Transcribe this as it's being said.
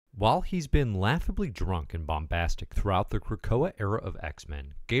While he's been laughably drunk and bombastic throughout the Krakoa era of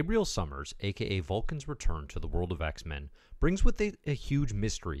X-Men, Gabriel Summers, aka Vulcan's return to the world of X-Men, brings with it a huge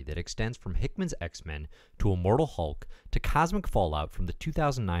mystery that extends from Hickman's X-Men to Immortal Hulk to cosmic fallout from the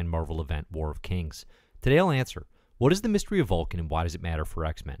 2009 Marvel event War of Kings. Today I'll answer, what is the mystery of Vulcan and why does it matter for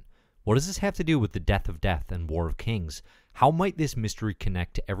X-Men? What does this have to do with the Death of Death and War of Kings? How might this mystery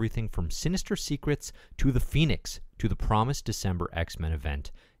connect to everything from Sinister Secrets to the Phoenix to the promised December X-Men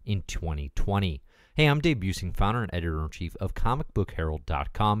event in 2020? Hey, I'm Dave Busing, founder and editor-in-chief of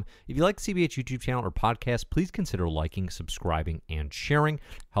comicbookherald.com. If you like the CBH YouTube channel or podcast, please consider liking, subscribing, and sharing.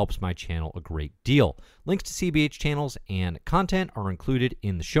 Helps my channel a great deal. Links to CBH channels and content are included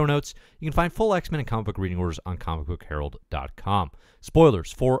in the show notes. You can find full X-Men and comic book reading orders on comicbookherald.com.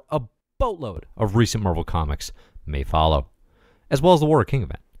 Spoilers for a boatload of recent Marvel comics may follow, as well as the War of King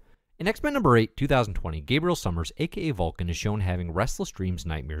event. In X-Men number 8, 2020, Gabriel Summers, aka Vulcan, is shown having restless dreams,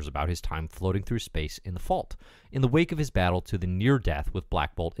 nightmares about his time floating through space in the Fault, in the wake of his battle to the near death with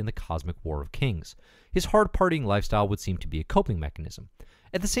Black Bolt in the cosmic War of Kings. His hard partying lifestyle would seem to be a coping mechanism.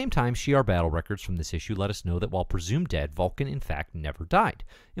 At the same time, Shi'ar battle records from this issue let us know that while presumed dead, Vulcan in fact never died,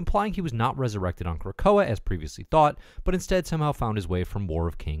 implying he was not resurrected on Krakoa as previously thought, but instead somehow found his way from War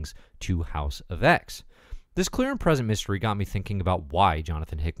of Kings to House of X. This clear and present mystery got me thinking about why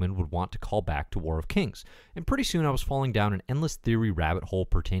Jonathan Hickman would want to call back to War of Kings, and pretty soon I was falling down an endless theory rabbit hole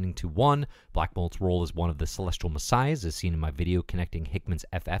pertaining to 1. Black Bolt's role as one of the Celestial Messiahs as seen in my video connecting Hickman's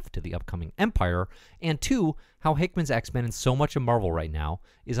FF to the upcoming Empire, and 2. How Hickman's X-Men and so much of Marvel right now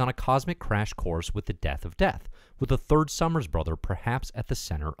is on a cosmic crash course with the Death of Death, with a third Summers brother perhaps at the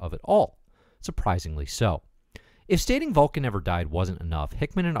center of it all. Surprisingly so. If stating Vulcan never died wasn't enough,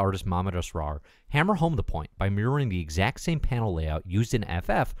 Hickman and artist Mahmoud Asrar hammer home the point by mirroring the exact same panel layout used in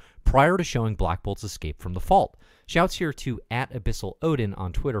FF prior to showing Black Bolt's escape from the Fault. Shouts here to @AbyssalOdin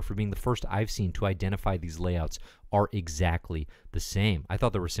on Twitter for being the first I've seen to identify these layouts are exactly the same. I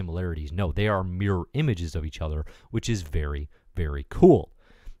thought there were similarities. No, they are mirror images of each other, which is very, very cool.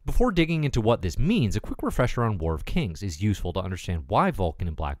 Before digging into what this means, a quick refresher on War of Kings is useful to understand why Vulcan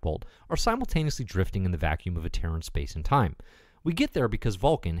and Black Bolt are simultaneously drifting in the vacuum of a Terran space and time. We get there because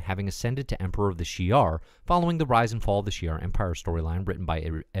Vulcan, having ascended to Emperor of the Shi'ar, following the rise and fall of the Shi'ar Empire storyline written by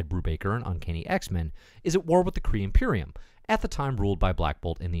Ed Brubaker and Uncanny X-Men, is at war with the Kree Imperium, at the time ruled by Black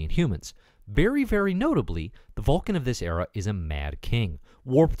Bolt and the Inhumans. Very, very notably, the Vulcan of this era is a mad king,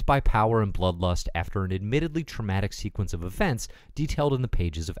 warped by power and bloodlust after an admittedly traumatic sequence of events detailed in the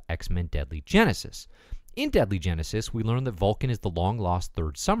pages of X-Men Deadly Genesis. In Deadly Genesis, we learn that Vulcan is the long-lost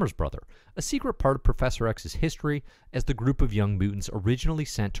third Summers brother, a secret part of Professor X's history as the group of young mutants originally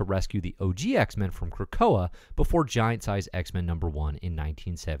sent to rescue the OG X-Men from Krakoa before giant-size X-Men number 1 in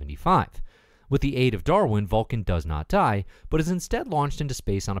 1975. With the aid of Darwin, Vulcan does not die, but is instead launched into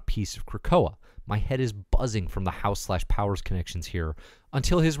space on a piece of Krakoa. My head is buzzing from the House/Powers connections here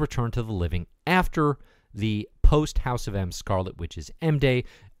until his return to the living after the post-House of M Scarlet Witch's M-Day.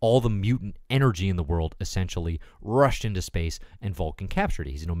 All the mutant energy in the world essentially rushed into space, and Vulcan captured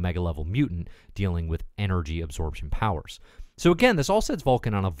it. He's an Omega-level mutant dealing with energy absorption powers. So again, this all sets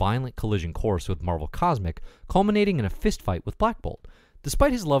Vulcan on a violent collision course with Marvel Cosmic, culminating in a fistfight with Black Bolt.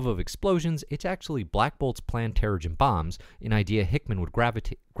 Despite his love of explosions, it's actually Black Bolt's planned Terrigen bombs, an idea Hickman would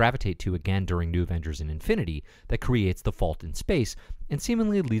gravitate to again during New Avengers and Infinity, that creates the Fault in space and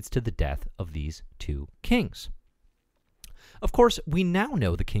seemingly leads to the death of these two kings. Of course, we now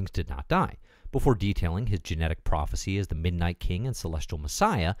know the kings did not die. Before detailing his genetic prophecy as the Midnight King and Celestial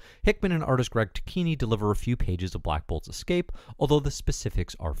Messiah, Hickman and artist Greg Tacchini deliver a few pages of Black Bolt's escape, although the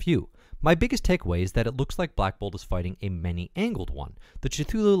specifics are few. My biggest takeaway is that it looks like Black Bolt is fighting a many-angled one, the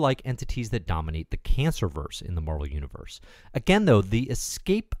Cthulhu-like entities that dominate the Cancerverse in the Marvel Universe. Again, though, the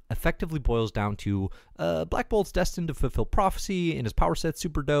escape effectively boils down to Black Bolt's destined to fulfill prophecy, and his power set's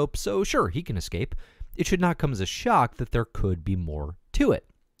super dope, so sure, he can escape. It should not come as a shock that there could be more to it.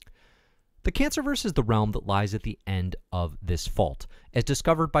 The Cancerverse is the realm that lies at the end of this Fault, as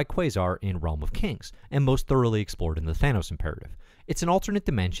discovered by Quasar in Realm of Kings, and most thoroughly explored in the Thanos Imperative. It's an alternate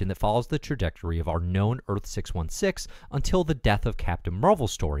dimension that follows the trajectory of our known Earth 616 until the death of Captain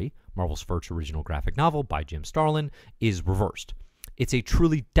Marvel's story, Marvel's first original graphic novel by Jim Starlin, is reversed. It's a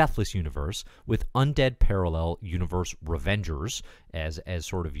truly deathless universe with undead parallel universe Revengers as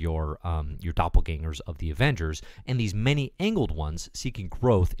sort of your doppelgangers of the Avengers, and these many-angled ones seeking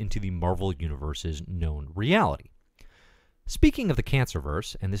growth into the Marvel Universe's known reality. Speaking of the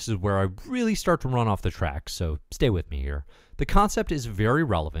Cancerverse, and this is where I really start to run off the tracks, so stay with me here, the concept is very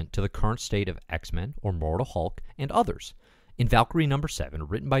relevant to the current state of X-Men or Immortal Hulk and others. In Valkyrie number 7,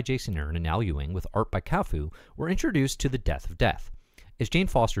 written by Jason Aaron and Al Ewing with art by Kafu, we're introduced to the Death of Death. As Jane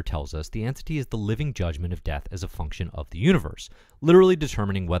Foster tells us, the entity is the living judgment of death as a function of the universe, literally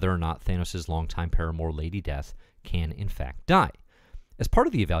determining whether or not Thanos' longtime paramour Lady Death can in fact die. As part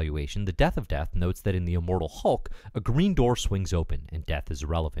of the evaluation, the Death of Death notes that in the Immortal Hulk, a green door swings open and death is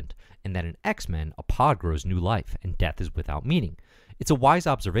irrelevant, and that in X-Men, a pod grows new life and death is without meaning. It's a wise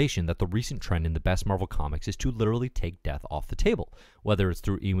observation that the recent trend in the best Marvel comics is to literally take death off the table, whether it's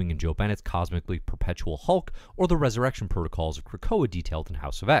through Ewing and Joe Bennett's cosmically perpetual Hulk or the resurrection protocols of Krakoa detailed in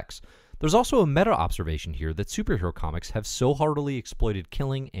House of X. There's also a meta-observation here that superhero comics have so heartily exploited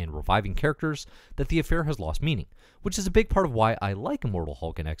killing and reviving characters that the affair has lost meaning, which is a big part of why I like Immortal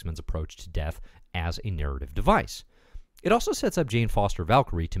Hulk and X-Men's approach to death as a narrative device. It also sets up Jane Foster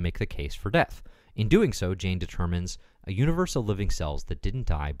Valkyrie to make the case for death. In doing so, Jane determines a universe of living cells that didn't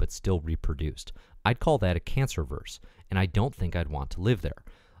die but still reproduced. I'd call that a cancerverse, and I don't think I'd want to live there.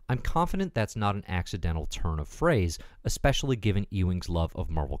 I'm confident that's not an accidental turn of phrase, especially given Ewing's love of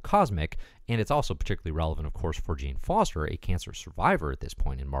Marvel Cosmic, and it's also particularly relevant, of course, for Jane Foster, a cancer survivor at this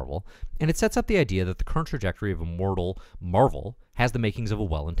point in Marvel, and it sets up the idea that the current trajectory of Immortal Marvel has the makings of a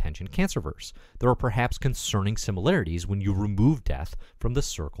well-intentioned cancerverse. There are perhaps concerning similarities when you remove death from the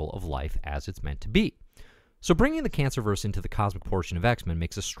circle of life as it's meant to be. So bringing the Cancerverse into the cosmic portion of X-Men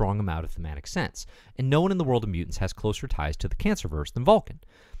makes a strong amount of thematic sense, and no one in the world of mutants has closer ties to the Cancerverse than Vulcan.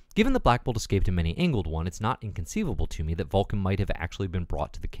 Given that Black Bolt escaped a many-angled one, it's not inconceivable to me that Vulcan might have actually been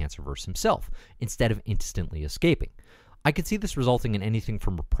brought to the Cancerverse himself, instead of instantly escaping. I could see this resulting in anything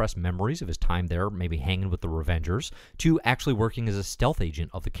from repressed memories of his time there, maybe hanging with the Revengers, to actually working as a stealth agent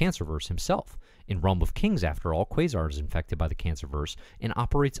of the Cancerverse himself. In Realm of Kings, after all, Quasar is infected by the Cancerverse and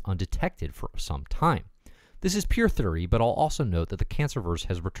operates undetected for some time. This is pure theory, but I'll also note that the Cancerverse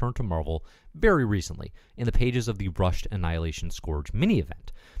has returned to Marvel very recently, in the pages of the rushed Annihilation Scourge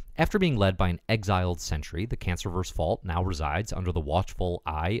mini-event. After being led by an exiled Sentry, the Cancerverse Vault now resides under the watchful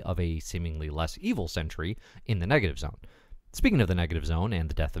eye of a seemingly less evil Sentry in the Negative Zone. Speaking of the Negative Zone and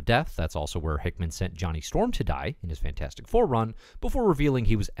the Death of Death, that's also where Hickman sent Johnny Storm to die in his Fantastic Four run, before revealing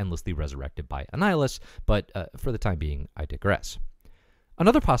he was endlessly resurrected by Annihilus, but for the time being, I digress.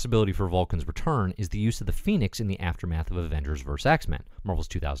 Another possibility for Vulcan's return is the use of the Phoenix in the aftermath of Avengers vs. X-Men, Marvel's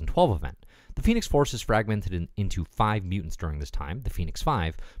 2012 event. The Phoenix Force is fragmented into 5 mutants during this time, the Phoenix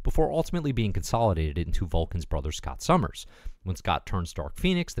Five, before ultimately being consolidated into Vulcan's brother Scott Summers. When Scott turns Dark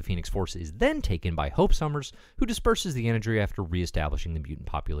Phoenix, the Phoenix Force is then taken by Hope Summers, who disperses the energy after re-establishing the mutant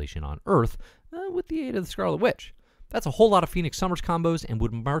population on Earth with the aid of the Scarlet Witch. That's a whole lot of Phoenix Summers combos and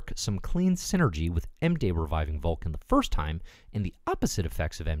would mark some clean synergy with M-Day reviving Vulcan the first time and the opposite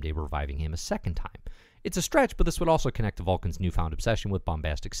effects of M-Day reviving him a second time. It's a stretch, but this would also connect to Vulcan's newfound obsession with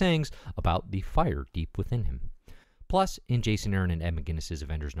bombastic sayings about the fire deep within him. Plus, in Jason Aaron and Ed McGuinness's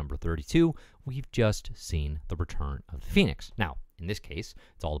Avengers number 32, we've just seen the return of the Phoenix. Now, in this case,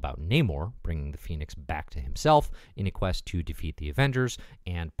 it's all about Namor bringing the Phoenix back to himself in a quest to defeat the Avengers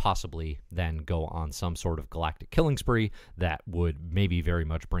and possibly then go on some sort of galactic killing spree that would maybe very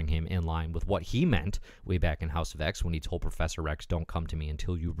much bring him in line with what he meant way back in House of X when he told Professor X, "Don't come to me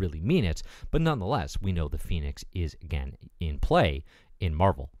until you really mean it." But nonetheless, we know the Phoenix is again in play in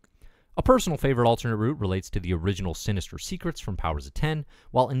Marvel. A personal favorite alternate route relates to the original Sinister Secrets from Powers of 10.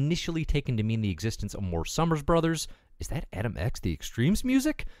 While initially taken to mean the existence of more Summers brothers, is that Adam X the Extremes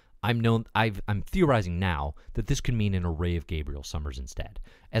music? I'm theorizing now that this could mean an array of Gabriel Summers instead.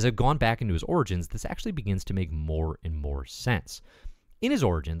 As I've gone back into his origins, this actually begins to make more and more sense. In his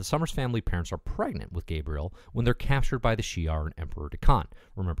origin, the Summers family parents are pregnant with Gabriel when they're captured by the Shi'ar and Emperor Dekhan.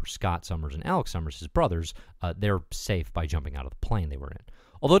 Remember, Scott Summers and Alex Summers, his brothers, they're safe by jumping out of the plane they were in.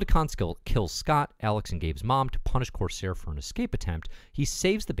 Although Dekhan kills Scott, Alex, and Gabe's mom to punish Corsair for an escape attempt, he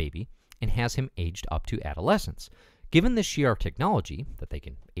saves the baby and has him aged up to adolescence. Given this Shi'ar technology, that they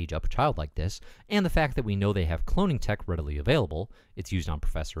can age up a child like this, and the fact that we know they have cloning tech readily available, it's used on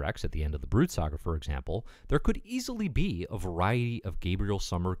Professor X at the end of the Brood Saga, for example, there could easily be a variety of Gabriel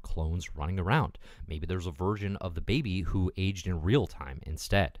Summer clones running around. Maybe there's a version of the baby who aged in real time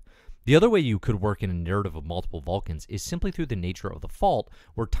instead. The other way you could work in a narrative of multiple Vulcans is simply through the nature of the fault,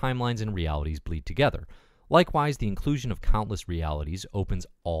 where timelines and realities bleed together. Likewise, the inclusion of countless realities opens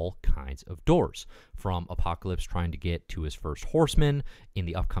all kinds of doors, from Apocalypse trying to get to his first horseman in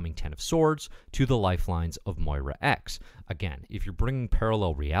the upcoming Ten of Swords, to the lifelines of Moira X. Again, if you're bringing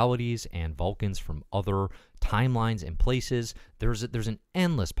parallel realities and Vulcans from other timelines and places, there's an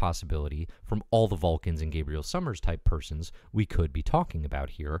endless possibility from all the Vulcans and Gabriel Summers type persons we could be talking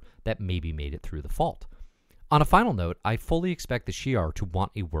about here that maybe made it through the fault. On a final note, I fully expect the Shi'ar to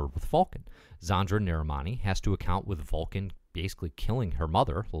want a word with Vulcan. Zandra Naramani has to account with Vulcan basically killing her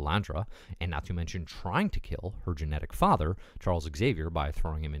mother, Lilandra, and not to mention trying to kill her genetic father, Charles Xavier, by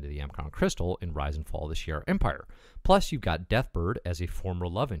throwing him into the Emcron Crystal in Rise and Fall of the Shi'ar Empire. Plus, you've got Deathbird as a former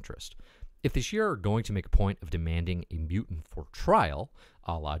love interest. If the Shi'ar are going to make a point of demanding a mutant for trial,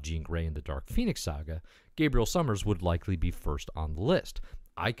 a la Jean Grey in the Dark Phoenix saga, Gabriel Summers would likely be first on the list.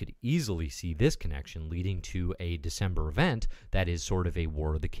 I could easily see this connection leading to a December event that is sort of a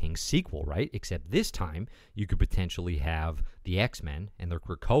War of the Kings sequel, right? Except this time, you could potentially have the X-Men and their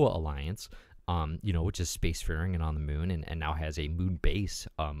Krakoa alliance, which is spacefaring and on the moon, and now has a moon base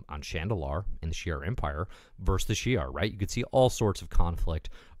on Chandalar in the Shi'ar Empire versus the Shi'ar, right? You could see all sorts of conflict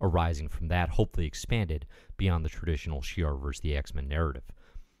arising from that, hopefully expanded beyond the traditional Shi'ar versus the X-Men narrative.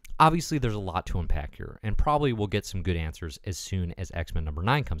 Obviously, there's a lot to unpack here, and probably we'll get some good answers as soon as X-Men number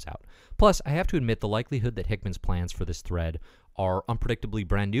 9 comes out. Plus, I have to admit the likelihood that Hickman's plans for this thread are unpredictably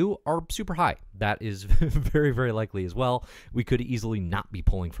brand new are super high. That is very, very likely as well. We could easily not be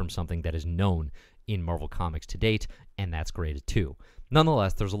pulling from something that is known in Marvel Comics to date, and that's great too.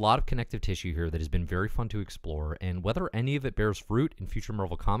 Nonetheless, there's a lot of connective tissue here that has been very fun to explore, and whether any of it bears fruit in future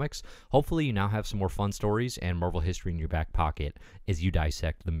Marvel Comics, hopefully you now have some more fun stories and Marvel history in your back pocket as you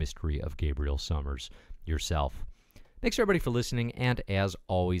dissect the mystery of Gabriel Summers yourself. Thanks everybody for listening, and as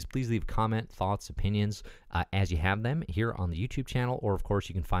always, please leave comment, thoughts, opinions as you have them here on the YouTube channel, or of course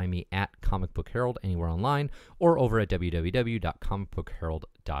you can find me at Comic Book Herald anywhere online, or over at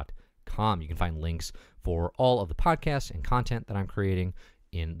www.comicbookherald.com. You can find links for all of the podcasts and content that I'm creating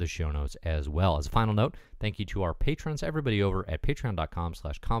in the show notes as well. As a final note, thank you to our patrons, everybody over at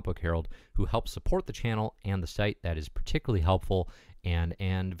patreon.com/comicbookherald who help support the channel and the site. That is particularly helpful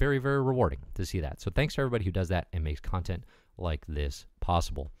and very, very rewarding to see that. So thanks to everybody who does that and makes content like this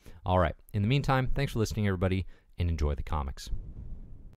possible. All right. In the meantime, thanks for listening, everybody, and enjoy the comics.